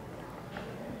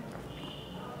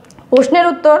 প্রশ্নের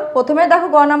উত্তর প্রথমে দেখো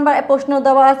গ নাম্বার প্রশ্ন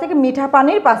দেওয়া আছে কি মিঠা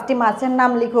পানির 5টি মাছের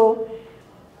নাম লিখো।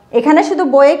 এখানে শুধু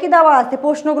বইয়ে কি দেওয়া আছে?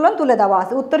 প্রশ্নগুলো তুলে দেওয়া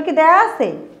আছে। উত্তর কি দেওয়া আছে?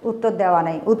 উত্তর দেওয়া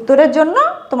নাই। উত্তরের জন্য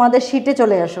তোমাদের শিটে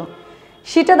চলে আসো।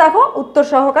 শিটে দেখো উত্তর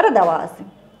সহকারে দেওয়া আছে।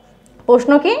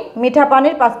 প্রশ্ন কি? মিঠা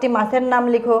পানির 5টি মাছের নাম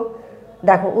লিখো।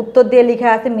 দেখো উত্তর দিয়ে লেখা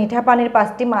আছে মিঠা পানির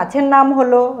 5টি মাছের নাম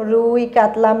হলো রুই,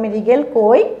 কাতলা, মৃগেল,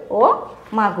 কই ও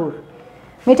মাগুর।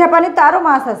 মিঠা পানির তো আরও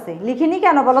মাছ আছে, লিখিনি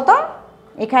কেন বলো তো?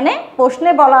 এখানে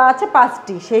প্রশ্নে বলা আছে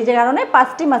 5টি, সেই যে কারণে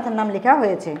 5টি মাছের নাম লেখা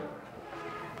হয়েছে।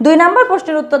 2 নম্বর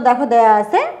প্রশ্নের উত্তর দেখো দেয়া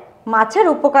আছে মাছের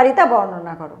উপকারিতা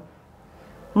বর্ণনা করো।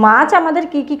 মাছ আমাদের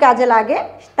কি কি কাজে লাগে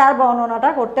তার বর্ণনাটা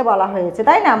করতে বলা হয়েছে,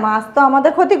 তাই না? মাছ তো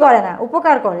আমাদের ক্ষতি করে না,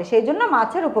 উপকার করে, সেই জন্য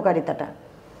মাছের উপকারিতাটা।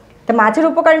 তো মাছের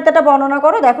উপকারিতাটা বর্ণনা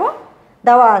করো। দেখো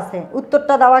দেওয়া আছে,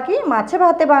 উত্তরটা দেওয়া কি, মাছে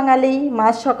ভাতে বাঙালি,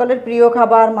 মাছ সকলের প্রিয়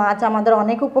খাবার, মাছ আমাদের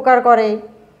অনেক উপকার করে।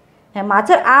 হ্যাঁ,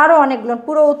 মাছের আরও অনেকগুলো,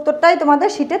 পুরো উত্তরটাই তোমাদের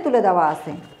শিটে তুলে দেওয়া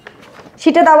আছে,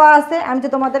 শিটে দেওয়া আছে। আমি তো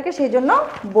তোমাদেরকে সেই জন্য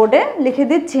বোর্ডে লিখে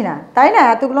দিচ্ছি না, তাই না?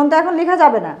 এতগুলো তো এখন লেখা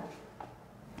যাবে না।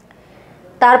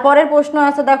 তারপরের প্রশ্ন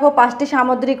আছে দেখো 5টি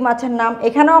সামুদ্রিক মাছের নাম।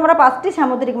 এখানেও আমরা 5টি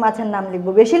সামুদ্রিক মাছের নাম লিখব,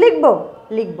 বেশি লিখব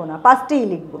লিখবো না, 5টিই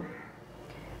লিখব।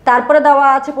 তারপরে দেওয়া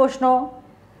আছে প্রশ্ন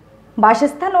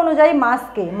বাসস্থান অনুযায়ী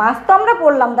মাছকে, মাছ তো আমরা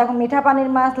পড়লাম, দেখো মিঠা পানির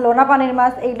মাছ, লোনা পানির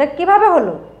মাছ, এইটা কিভাবে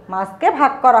হলো? মাছকে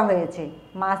ভাগ করা হয়েছে,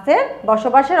 মাছের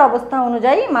বসবাসের অবস্থা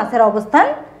অনুযায়ী, মাছের অবস্থান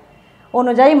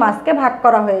অনুযায়ী মাছকে ভাগ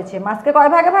করা হয়েছে। মাছকে কয়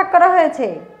ভাগে ভাগ করা হয়েছে?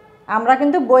 আমরা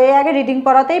কিন্তু বইয়ে আগে রিডিং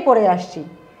পড়াতেই পড়ে আসছি,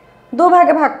 2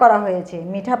 ভাগে ভাগ করা হয়েছে,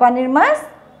 মিঠা পানির মাছ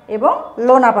এবং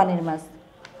লোনা পানির মাছ।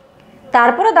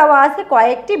 তারপরে দেওয়া আছে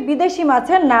কয়েকটি বিদেশি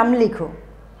মাছের নাম লিখো,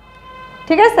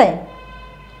 ঠিক আছে?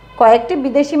 কয়েকটি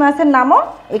বিদেশি মাছের নামও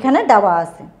এখানে দেওয়া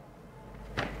আছে।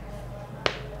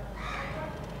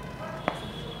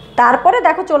 তারপরে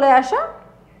দেখো চলে আসো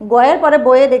গয়ের পরে,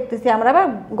 বইয়ে দেখতেছি আমরা আবার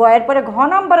গয়ের পরে ঘ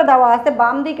নম্বরে দেওয়া আছে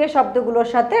বাম দিকের শব্দগুলোর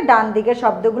সাথে ডান দিকের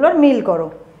শব্দগুলোর মিল করো।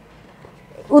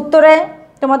 উত্তরে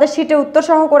তোমাদের শিটে উত্তর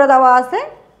সহ করে দেওয়া আছে,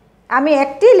 আমি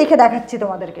একটি লিখে দেখাচ্ছি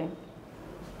তোমাদেরকে।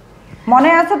 মনে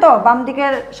আছে তো বাম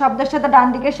দিকের শব্দের সাথে ডান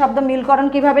দিকের শব্দ মিলকরণ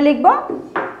কিভাবে লিখব?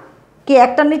 কি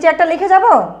একটার নিচে একটা লিখে যাব?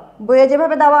 বইয়ে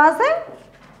যেভাবে দেওয়া আছে,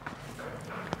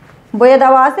 বইয়ে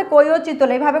দেওয়া আছে কই ও চিতল,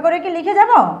 এইভাবে করে কি লিখে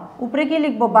যাব? উপরে কি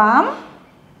লিখবো? বাম,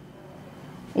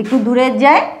 একটু দূরে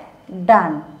যায়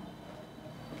ডান।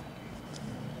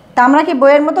 তা আমরা কি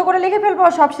বইয়ের মতো করে লিখে ফেলবো,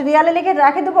 সব সিরিয়ালে লিখে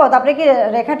রাখে দেবো, তারপরে কি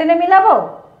রেখা টেনে মিলাবো?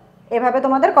 এভাবে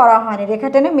তোমাদের করা হয়নি, রেখা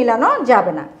টেনে মিলানো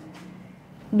যাবে না।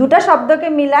 2টা শব্দকে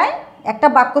মিলায় একটা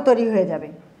বাক্য তৈরি হয়ে যাবে।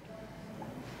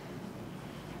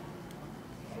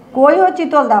 কই ও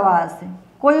চিতল দেওয়া আছে,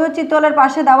 কই ও চিতলের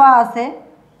পাশে দেওয়া আছে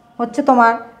হচ্ছে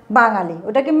তোমার বাঙালি,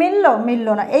 ওটা কি মিললো?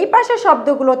 মিললো না। এই পাশের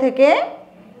শব্দগুলো থেকে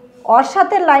ওর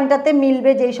সাথে লাইনটাতে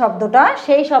মিলবে যেই শব্দটা,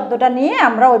 সেই শব্দটা নিয়ে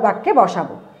আমরা ওই বাক্যে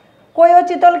বসাবো। কই ও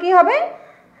চিতল কি হবে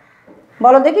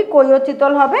বলো দেখি? কই ও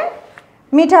চিতল হবে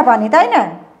মিঠা পানি, তাই না?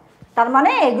 তার মানে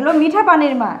এগুলো মিঠা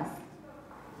পানির মাছ।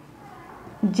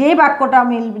 যে বাক্যটা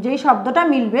মিলবে, যেই শব্দটা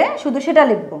মিলবে শুধু সেটা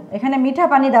লিখবো। এখানে মিঠা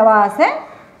পানি দেওয়া আছে,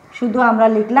 শুধু আমরা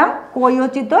লিখলাম কই ও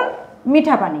চিতল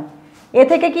মিঠা পানি। এ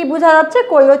থেকে কি বোঝা যাচ্ছে?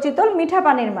 কই ও চিতল মিঠা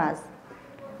পানির মাছ।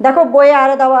 দেখো বইয়ে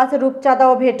আরও দেওয়া আছে রূপচাঁদা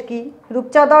ও ভেটকি,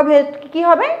 রূপচাঁদা ও ভেটকি কী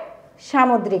হবে?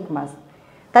 সামুদ্রিক মাছ।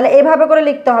 তাহলে এভাবে করে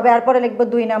লিখতে হবে, এরপরে লিখবো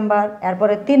 2 নাম্বার,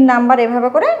 এরপরে 3 নাম্বার, এভাবে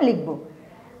করে লিখবো।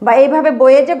 বা এইভাবে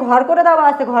বইয়ে যে ঘর করে দেওয়া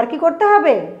আছে, ঘর কি করতে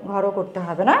হবে? ঘরও করতে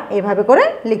হবে না, এইভাবে করে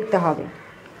লিখতে হবে।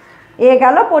 এ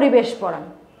গেল পরিবেশ পড়া।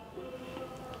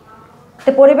 তো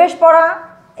পরিবেশ পড়া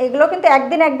এগুলো কিন্তু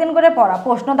একদিন একদিন করে পড়া,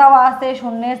 প্রশ্ন দেওয়া আছে,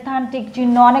 শূন্যের স্থান, টিক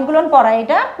চিহ্ন, অনেকগুলো পড়া,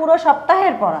 এটা পুরো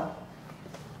সপ্তাহের পড়া।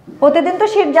 প্রতিদিন তো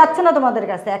শিট যাচ্ছে না তোমাদের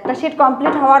কাছে, একটা শিট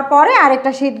কমপ্লিট হওয়ার পরে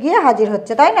আরেকটা শিট গিয়ে হাজির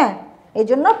হচ্ছে, তাই না? এই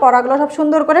জন্য পড়াগুলো সব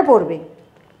সুন্দর করে পড়বে।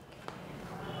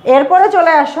 এরপরে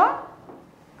চলে আসো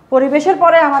পরিবেশের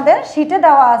পরে আমাদের শিটে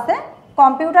দেওয়া আছে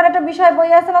কম্পিউটার, একটা বিষয় বই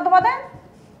আছে না তোমাদের?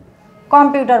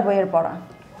 কম্পিউটার বইয়ের পড়া,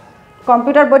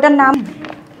 কম্পিউটার বইটার নাম।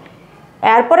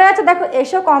 এরপরে আছে দেখো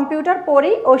এসো কম্পিউটার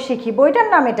পড়ি ও শিখি, বইটার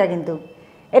নাম এটা, কিন্তু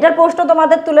এটার প্রশ্ন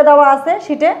তোমাদের তুলে দেওয়া আছে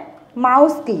শিটে।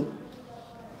 মাউস কি?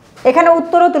 এখানে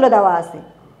উত্তরও তুলে দেওয়া আছে।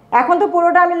 এখন তো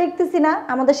পুরোটা আমি লিখতেছি না,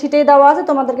 আমাদের শিটেই দেওয়া আছে,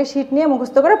 তোমাদেরকে শিট নিয়ে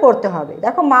মুখস্থ করে পড়তে হবে।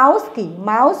 দেখো মাউস কি?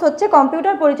 মাউস হচ্ছে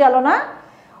কম্পিউটার পরিচালনা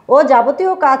ও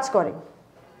যাবতীয় কাজ করে।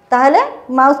 তাহলে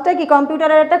মাউসটা কি?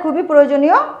 কম্পিউটারের একটা খুবই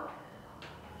প্রয়োজনীয়,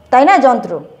 তাই না,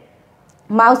 যন্ত্র।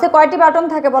 মাউসে কয়টি বাটন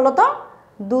থাকে বলো তো?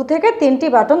 2 থেকে 3টি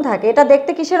বাটন থাকে। এটা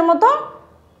দেখতে কিসের মতো?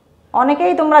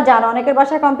 অনেকেই তোমরা জানো, অনেকের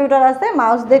বাসায় কম্পিউটার আছে,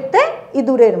 মাউস দেখতে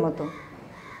ইঁদুরের মতো।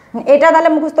 এটা তাহলে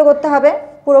মুখস্থ করতে হবে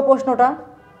পুরো প্রশ্নটা,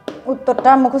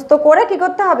 উত্তরটা মুখস্থ করে কি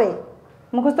করতে হবে?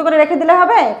 মুখস্থ করে রেখে দিলে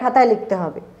হবে, খাতায় লিখতে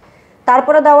হবে।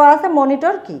 তারপরে দেওয়া আছে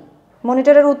মনিটর কি?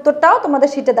 মনিটরের উত্তরটাও তোমাদের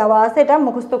শিটে দেওয়া আছে, এটা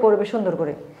মুখস্থ করবে সুন্দর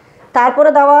করে। তারপরে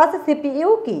দেওয়া আছে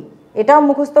সিপিইউ কি? এটাও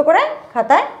মুখস্থ করে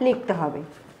খাতায় লিখতে হবে।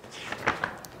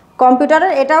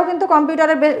 কম্পিউটারের এটাও কিন্তু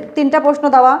কম্পিউটারের 3টা প্রশ্ন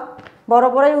দেওয়া, বড়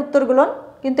বড়ই উত্তরগুলো,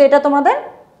 কিন্তু এটা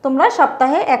তোমরা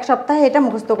এক সপ্তাহে এটা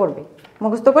মুখস্থ করবে,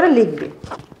 মুখস্থ করে লিখবে।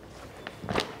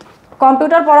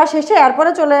 কম্পিউটার পড়া শেষে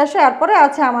এরপরে চলে আসে, এরপরে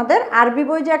আছে আমাদের আরবি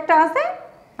বই যে একটা আছে,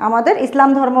 আমাদের ইসলাম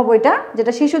ধর্ম বইটা,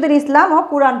 যেটা শিশুদের ইসলাম ও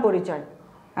কুরআন পরিচয়,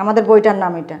 আমাদের বইটার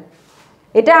নাম এটা।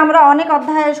 এটা আমরা অনেক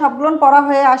অধ্যায়ে সবগুলো পড়া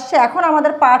হয়ে আসছে। এখন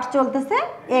আমাদের পাঠ চলতেছে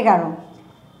 11,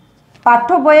 পাঠ্য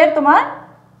বইয়ের তোমার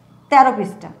 13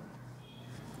 পৃষ্ঠা।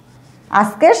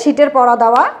 আজকের শীটের পড়া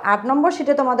দেওয়া 8 নম্বর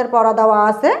শীটে তোমাদের পড়া দেওয়া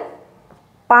আছে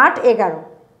পাঠ 11,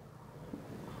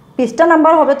 পৃষ্ঠা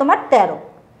নাম্বার হবে তোমার 13।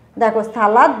 দেখো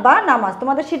সালাত বা নামাজ,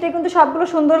 তোমাদের শীটে কিন্তু সবগুলো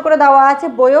সুন্দর করে দেওয়া আছে,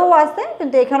 বইয়েও আছে,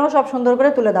 কিন্তু এখানেও সব সুন্দর করে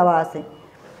তুলে দেওয়া আছে।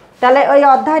 তাহলে ওই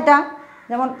অধ্যায়টা,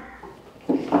 যেমন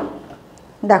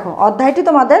দেখো অধ্যায়টি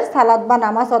তোমাদের সালাত বা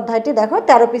নামাজ অধ্যায়টি দেখো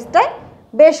 13 পৃষ্ঠায়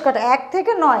বেশ কটা 1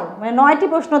 থেকে 9, মানে 9টি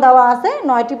প্রশ্ন দেওয়া আছে,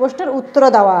 9টি প্রশ্নের উত্তরও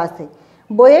দেওয়া আছে।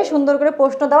 বইয়ে সুন্দর করে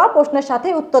প্রশ্ন দেওয়া, প্রশ্নের সাথে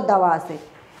উত্তর দেওয়া আছে।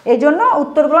 এই জন্য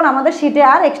উত্তরগুলো আমাদের শীটে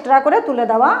আর এক্সট্রা করে তুলে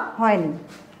দেওয়া হয়নি।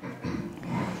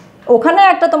 ওখানে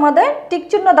একটা তোমাদের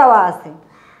টিকচিহ্ন দেওয়া আছে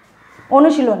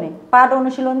অনুশীলনে, পাঠ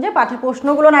অনুশীলন, যে পাঠের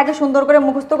প্রশ্নগুলো আগে সুন্দর করে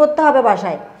মুখস্থ করতে হবে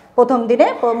বাসায়, প্রথম দিনে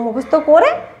মুখস্থ করে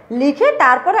লিখে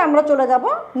তারপরে আমরা চলে যাব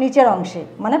নিচের অংশে,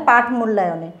 মানে পাঠ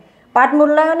মূল্যায়নে। পাঠ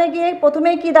মূল্যায়নে গিয়ে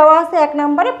প্রথমেই কি দেওয়া আছে, 1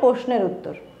 নম্বরে প্রশ্নের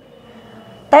উত্তর,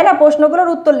 তাই না? প্রশ্নগুলোর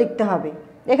উত্তর লিখতে হবে।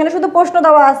 এখানে শুধু প্রশ্ন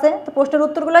দেওয়া আছে, তো প্রশ্নের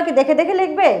উত্তরগুলো কি দেখে দেখে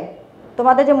লিখবে?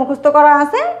 তোমাদের যে মুখস্থ করা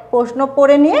আছে প্রশ্ন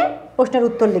পড়ে নিয়ে প্রশ্নের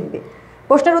উত্তর লিখবে।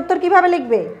 প্রশ্নের উত্তর কিভাবে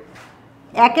লিখবে?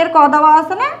 1-এর ক দেওয়া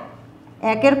আছে না,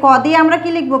 1-এর ক দিয়ে আমরা কি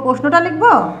লিখব, প্রশ্নটা লিখব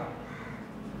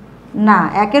না,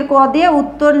 1-এর ক দিয়ে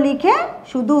উত্তর লিখে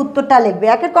শুধু উত্তরটা লিখবে।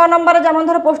 1-এর ক নম্বরে যেমন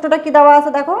ধরো প্রশ্নটা কি দেওয়া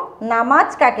আছে দেখো, নামাজ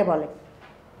কাকে বলে?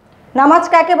 নামাজ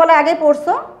কাকে বলে আগে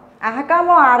পড়ছো, আহকাম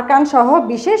ও আরকান সহ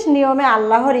বিশেষ নিয়মে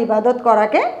আল্লাহর ইবাদত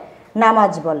করাকে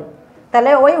নামাজ বলে।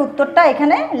 তাহলে ওই উত্তরটা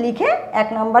এখানে লিখে 1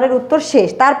 নম্বরের উত্তর শেষ।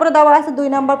 তারপরে দেওয়া আছে 2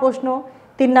 নম্বর প্রশ্ন,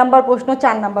 3 নম্বর প্রশ্ন,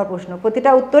 4 নম্বর প্রশ্ন,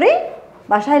 প্রতিটা উত্তরই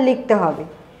বাসায় লিখতে হবে।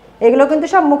 এগুলো কিন্তু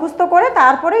সব মুখস্থ করে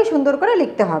তারপরেই সুন্দর করে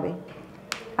লিখতে হবে,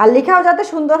 আর লেখাও যাতে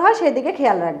সুন্দর হয় সেদিকে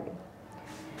খেয়াল রাখবে।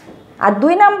 আর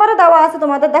 2 নম্বরে দেওয়া আছে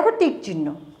তোমাদের দেখো টিক চিহ্ন।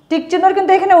 টিক চিহ্নর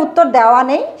কিন্তু এখানে উত্তর দেওয়া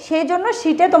নেই, সেই জন্য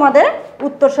শীটে তোমাদের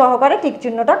উত্তর সহকারে টিক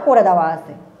চিহ্নটা করে দেওয়া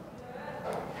আছে।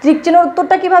 টিক চিহ্নের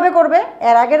উত্তরটা কিভাবে করবে?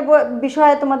 এর আগের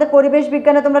বিষয়ে তোমাদের পরিবেশ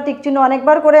বিজ্ঞানে তোমরা টিক চিহ্ন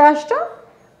অনেকবার করে আসছো,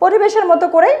 পরিবেশের মতো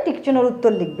করেই টিক চিহ্নের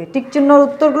উত্তর লিখবে। টিক চিহ্নের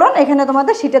উত্তরগুলো এখানে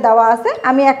তোমাদের শীটে দেওয়া আছে,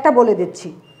 আমি একটা বলে দিচ্ছি।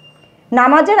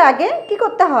 নামাজের আগে কি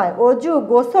করতে হয়? অজু,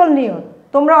 গোসল, নিয়ত।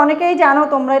 তোমরা অনেকেই জানো,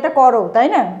 তোমরা এটা করো, তাই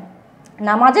না?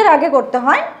 নামাজের আগে করতে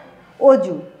হয়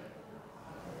অজু।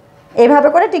 এইভাবে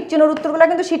করে টিক চিহ্নের উত্তরগুলো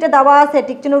কিন্তু শীটে দেওয়া আছে,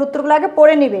 টিক চিহ্নের উত্তরগুলো আগে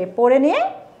পড়ে নিবে, পড়ে নিয়ে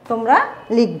তোমরা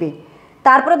লিখবে।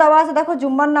 তারপরে দেওয়া আছে দেখো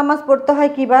জুম্মার নামাজ পড়তে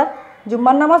হয় কী বার?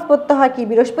 জুম্মার নামাজ পড়তে হয় কি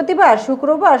বৃহস্পতিবার,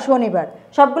 শুক্রবার, শনিবার।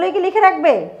 সবগুলোই কি লিখে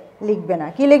রাখবে? লিখবে না।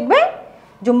 কি লিখবে?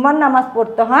 জুম্মার নামাজ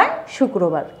পড়তে হয়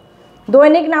শুক্রবার।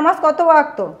 দৈনিক নামাজ কত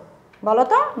ওয়াক্ত বলো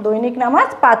তো? দৈনিক নামাজ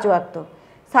 5 ওয়াক্ত।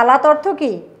 সালাত অর্থ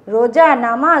কি? রোজা,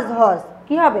 নামাজ, হজ।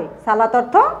 কি হবে? সালাত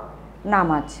অর্থ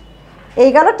নামাজ। এই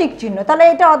গেল টিক চিহ্ন। তাহলে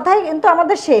এটা অধ্যায় কিন্তু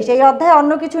আমাদের শেষ, এই অধ্যায়ে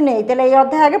অন্য কিছু নেই। তাহলে এই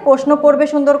অধ্যায়ে আগে প্রশ্ন পড়বে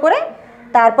সুন্দর করে,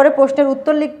 তারপরে প্রশ্নের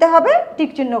উত্তর লিখতে হবে, টিক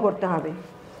চিহ্ন করতে হবে।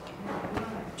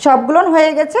 সবগুলো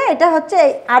হয়ে গেছে। এটা হচ্ছে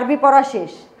আরবি পড়া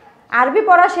শেষ। আরবি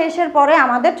পড়া শেষের পরে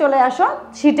আমাদের চলে আসো,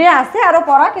 শীটে আছে আরও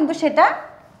পড়া, কিন্তু সেটা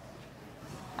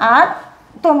আর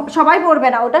তো সবাই পড়বে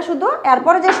না, ওটা শুধু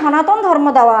এরপরে যে সনাতন ধর্ম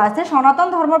দেওয়া আছে, সনাতন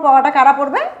ধর্ম পড়াটা কারা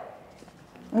পড়বে?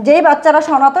 যেই বাচ্চারা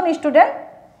সনাতন স্টুডেন্ট,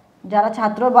 যারা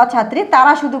ছাত্র বা ছাত্রী,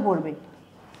 তারা শুধু পড়বে।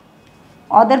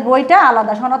 ওদের বইটা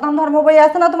আলাদা, সনাতন ধর্ম বই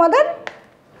আছে না তোমাদের?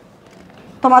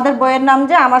 তোমাদের বইয়ের নাম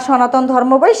যে আমার সনাতন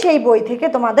ধর্ম বই, সেই বই থেকে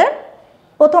তোমাদের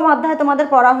প্রথম অধ্যায় তোমাদের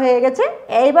পড়া হয়ে গেছে।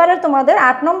 এইবারে তোমাদের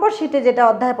 8 নম্বর শীটে যেটা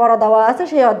অধ্যায় পড়া দেওয়া আছে,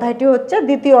 সেই অধ্যায়টি হচ্ছে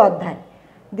দ্বিতীয় অধ্যায়।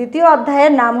 দ্বিতীয়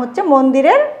অধ্যায়ের নাম হচ্ছে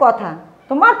মন্দিরের কথা।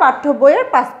 তোমার পাঠ্য বইয়ের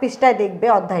 5 পৃষ্ঠায় দেখবে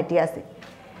অধ্যায়টি আছে।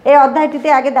 এই অধ্যায়টিতে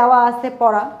আগে দেওয়া আছে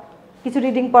পড়া, কিছু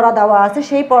রিডিং পড়া দেওয়া আছে,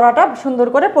 সেই পড়াটা সুন্দর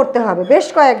করে পড়তে হবে বেশ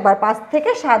কয়েকবার, 5 থেকে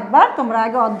 7 বার তোমরা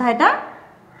আগে অধ্যায়টা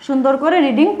সুন্দর করে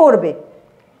রিডিং পড়বে।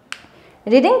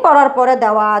 রিডিং পড়ার পরে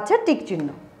দেওয়া আছে টিক চিহ্ন।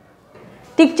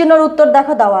 টিক চিহ্নের উত্তর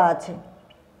দেখো দেওয়া আছে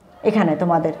এখানে।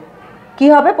 তোমাদের কি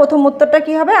হবে? প্রথম উত্তরটা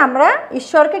কি হবে? আমরা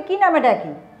ঈশ্বরকে কি নামে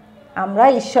ডাকি? আমরা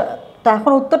ঈশ্বর,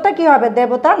 তখন উত্তরটা কি হবে?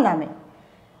 দেবতার নামে।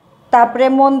 তারপরে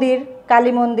মন্দির,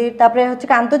 কালী মন্দির। তারপরে হচ্ছে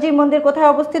কান্তজি মন্দির কোথায়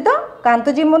অবস্থিত?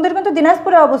 কান্তজি মন্দির কিন্তু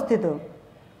দিনাজপুরে অবস্থিত।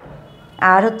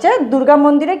 আর হচ্ছে দুর্গা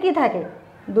মন্দিরে কি থাকে?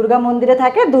 দুর্গা মন্দিরে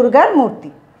থাকে দুর্গার মূর্তি।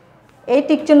 এই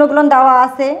টিক চিহ্নগুলো দেওয়া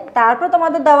আছে। তারপর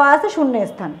তোমাদের দেওয়া আছে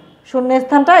শূন্যস্থান।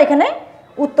 শূন্যস্থানটা এখানে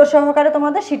উত্তর সহকারে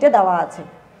তোমাদের শীটে দেওয়া আছে,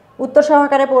 উত্তর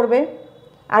সহকারে পড়বে।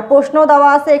 আর প্রশ্নও দেওয়া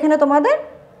আছে এখানে তোমাদের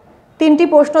 3টি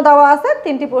প্রশ্ন দেওয়া আছে,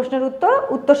 3টি প্রশ্নের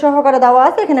উত্তর সহকারে দেওয়া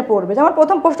আছে, এখানে পড়বে। যেমন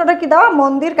প্রথম প্রশ্নটা কি দেওয়া?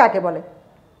 মন্দির কাকে বলে?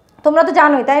 তোমরা তো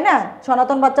জানোই, তাই না?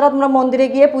 সনাতন বাচ্চারা তোমরা মন্দিরে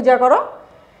গিয়ে পূজা করো।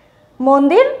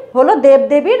 মন্দির হলো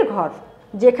দেবদেবীর ঘর,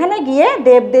 যেখানে গিয়ে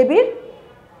দেবদেবীর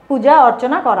পূজা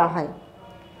অর্চনা করা হয়।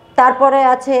 তারপরে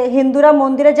আছে হিন্দুরা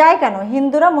মন্দিরে যায় কেন?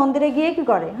 হিন্দুরা মন্দিরে গিয়ে কি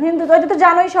করে? হিন্দুরা তো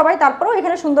জানোই সবাই, তারপরেও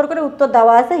এখানে সুন্দর করে উত্তর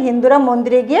দেওয়া আছে। হিন্দুরা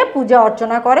মন্দিরে গিয়ে পূজা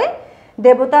অর্চনা করে,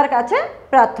 দেবতার কাছে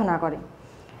প্রার্থনা করে।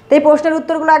 তো এই প্রশ্নের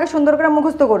উত্তরগুলো আগে সুন্দর করে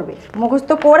মুখস্থ করবে, মুখস্থ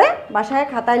করে বাসায়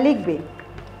খাতায় লিখবে।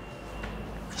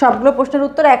 সবগুলো প্রশ্নের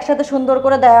উত্তর একসাথে সুন্দর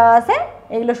করে দেওয়া আছে,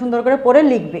 এগুলো সুন্দর করে পড়ে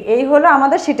লিখবে। এই হলো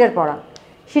আমাদের শীটের পড়া।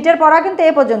 শীটের পড়া কিন্তু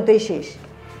এ পর্যন্তই শেষ।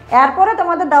 এরপরে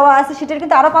তোমাদের দেওয়া আছে, শীটের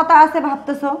কিন্তু আরও পাতা আছে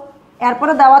ভাবতেছো।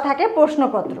 এরপরে দেওয়া থাকে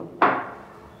প্রশ্নপত্র।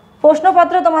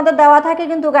 প্রশ্নপত্র তোমাদের দেওয়া থাকে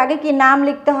কিন্তু আগে কি নাম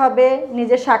লিখতে হবে,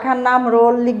 নিজের শাখার নাম,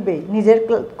 রোল লিখবে, নিজের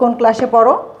কোন ক্লাসে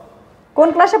পড়ো। কোন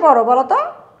ক্লাসে পড়ো বলো তো?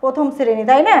 প্রথম শ্রেণী,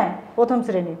 তাই না? প্রথম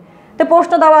শ্রেণী। তো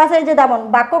প্রশ্ন দেওয়া আছে, এই যে যেমন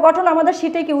বাক্য গঠন আমাদের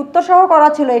শীটে কি উত্তর সহ করা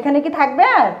ছিল, এখানে কি থাকবে?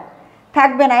 আর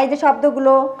থাকবে না। এই যে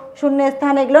শব্দগুলো, শূন্য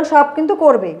স্থান, এগুলো সব কিন্তু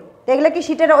করবে। এগুলো কি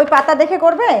শীটের ওই পাতা দেখে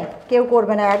করবে? কেউ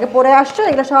করবে না। আগে পড়ে আসছো,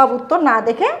 এগুলো সব উত্তর না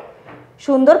দেখে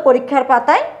সুন্দর পরীক্ষার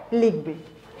পাতায় লিখবে।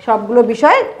 সবগুলো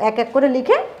বিষয় এক এক করে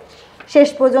লিখে শেষ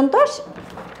পর্যন্ত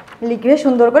লিখে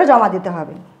সুন্দর করে জমা দিতে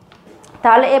হবে।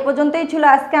 তাহলে এ পর্যন্তই ছিল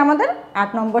আজকে আমাদের 8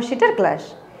 নম্বর শীটের ক্লাস।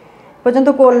 পর্যন্ত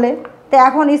করলে তো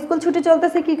এখন স্কুল ছুটি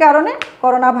চলতেছে কি কারণে?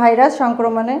 করোনা ভাইরাস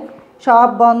সংক্রমণে সব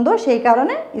বন্ধ, সেই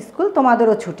কারণে স্কুল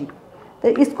তোমাদেরও ছুটি। তো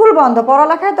স্কুল বন্ধ,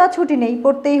 পড়ালেখায় তো আর ছুটি নেই,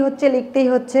 পড়তেই হচ্ছে, লিখতেই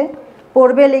হচ্ছে।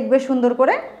 পড়বে, লিখবে সুন্দর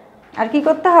করে। আর কি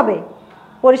করতে হবে?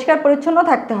 পরিষ্কার পরিচ্ছন্ন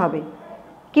থাকতে হবে।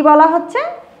 কি বলা হচ্ছে?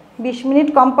 20 মিনিট,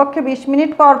 কমপক্ষে 20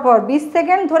 মিনিট পর পর 20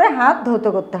 সেকেন্ড ধরে হাত ধৌত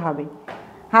করতে হবে।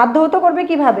 হাত ধৌত করবে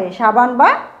কিভাবে? সাবান বা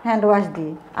হ্যান্ড ওয়াশ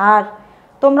দিয়ে। আর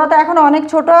তোমরা তো এখন অনেক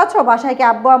ছোট আছো, বাসায় কি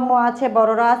আব্বু আম্মু আছে,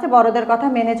 বড়রা আছে, বড়দের কথা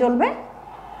মেনে চলবে,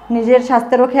 নিজের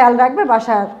স্বাস্থ্যেরও খেয়াল রাখবে,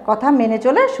 বাসার কথা মেনে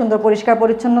চলে সুন্দর পরিষ্কার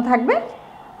পরিচ্ছন্ন থাকবে।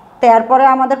 তারপরে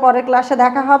আমাদের পরের ক্লাসে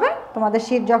দেখা হবে, তোমাদের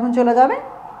শীত যখন চলে যাবে।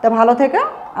 তো ভালো থেকো,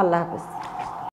 আল্লাহ হাফেজ।